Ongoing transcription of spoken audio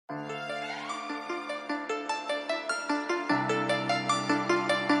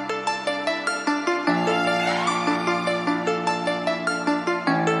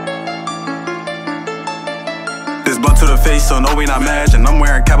the face, so no we not matching. I'm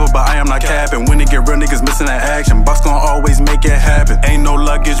wearing Kappa, but I am not capping. When it get real, niggas missing that action. Bucks gon' always make it happen. Ain't no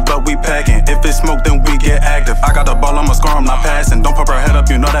luggage, but we packing. If it's smoke, then we get active. I got the ball, I'ma score, I'm not passing. Don't pop her head up,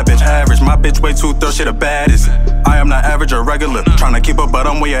 you know that bitch average. My bitch way too thorough, she the baddest. I am not average or regular. Tryna keep up, but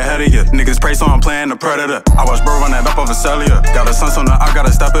I'm way ahead of you. Niggas pray, so I'm playing the predator. I watch bro run that up off a cellular. Got a son, so now I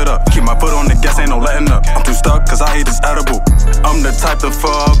gotta step it up. Keep my foot on the gas, ain't no letting up. I'm too stuck, cause I hate this edible. I'm the type to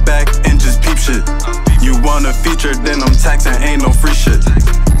fall back and just peep shit. You want a feature, then I'm taxing, ain't no free shit.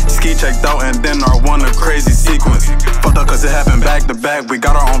 Ski checked out and then R1 a crazy sequence. Fucked up cause it happened back to back. We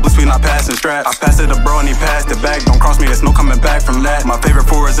got our own bliss, we not passing straps. I passed it to bro and he passed it back. Don't cross me, there's no coming back from that. My favorite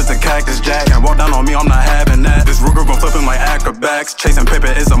four is a cactus jack. Can't walk down on me, I'm not having that. This Ruger gon' flip him like acrobats. Chasing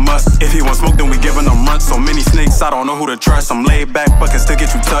paper is a must. If he want smoke, then we giving him runs. So many snakes, I don't know who to trust. I'm laid back, but can still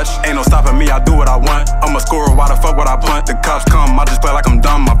get you touched. Ain't no stopping me, I do what I want. I'm a scorer, why the fuck would I punt? The cops come, I just play like I'm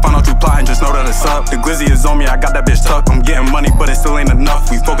dumb. I find out you plotting, just know that it's up. The glizzy is on me, I got that bitch tucked. I'm getting money, but it still ain't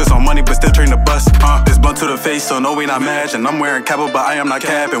enough. We focus on money, but still train the bus. This blunt to the face, so no we not matching. I'm wearing Kappa, but I am not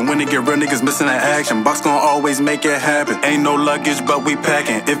capping. When it get real, niggas missing that action. Bucks gon' always make it happen. Ain't no luggage, but we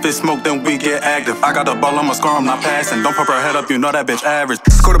packing. If it's smoke, then we get active. I got the ball, I'ma score, I'm not passing. Don't pop her head up, you know that bitch average.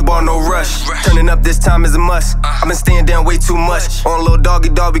 Score the ball, no rush. Turning up this time is a must. I've been staying down way too much. On a little doggy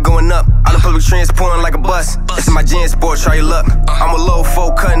dog, we going up. Out of public transporting like a bus. It's in my Jan sport, try your luck. I'm a low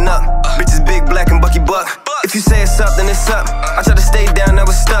folk cutting up. Bitches big, black, and Bucky Buck. If you say it's up, then it's up. I try to stay down, now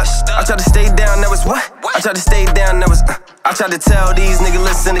it's stuck. I try to stay down, now it's what? I try to stay down, now it's I try to tell these niggas,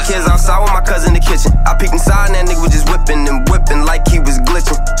 listen, the kids outside with my cousin in the kitchen. I peeked inside and that nigga was just whipping and whipping like he was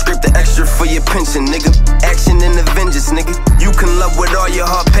glitching. Scrape the extra for your pension, nigga. Action and the vengeance, nigga. You can love with all your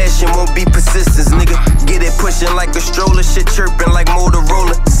heart, passion won't be persistence, nigga. Get it pushing like a stroller, shit chirping like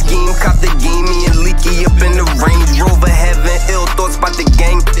Motorola. Scheme, cop the gamey and leaky up in the Range Rover. Having ill thoughts about the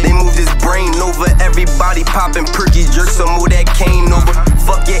gang. They moved his brain over. Everybody popping perky jerks, so move that cane over.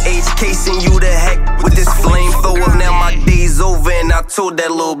 Fuck your HK, send you the heck with this flamethrower. Now my day's over and I told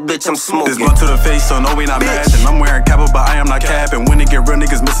that little bitch I'm smoking. This blunt to the face, so no we not matching. I'm wearing Kappa, but I am not capping. When it get real,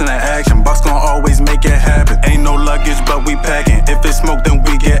 niggas missing that action. Bucks gon' always make it happen. Ain't no luggage, but we packing. If it's smoke, then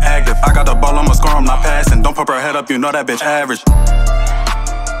we get active. I got the ball, I'ma score, I'm not passing. Don't pop her head up, you know that bitch average.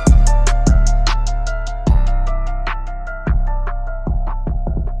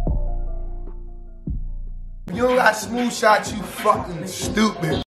 You don't got smooth shots, you fucking stupid.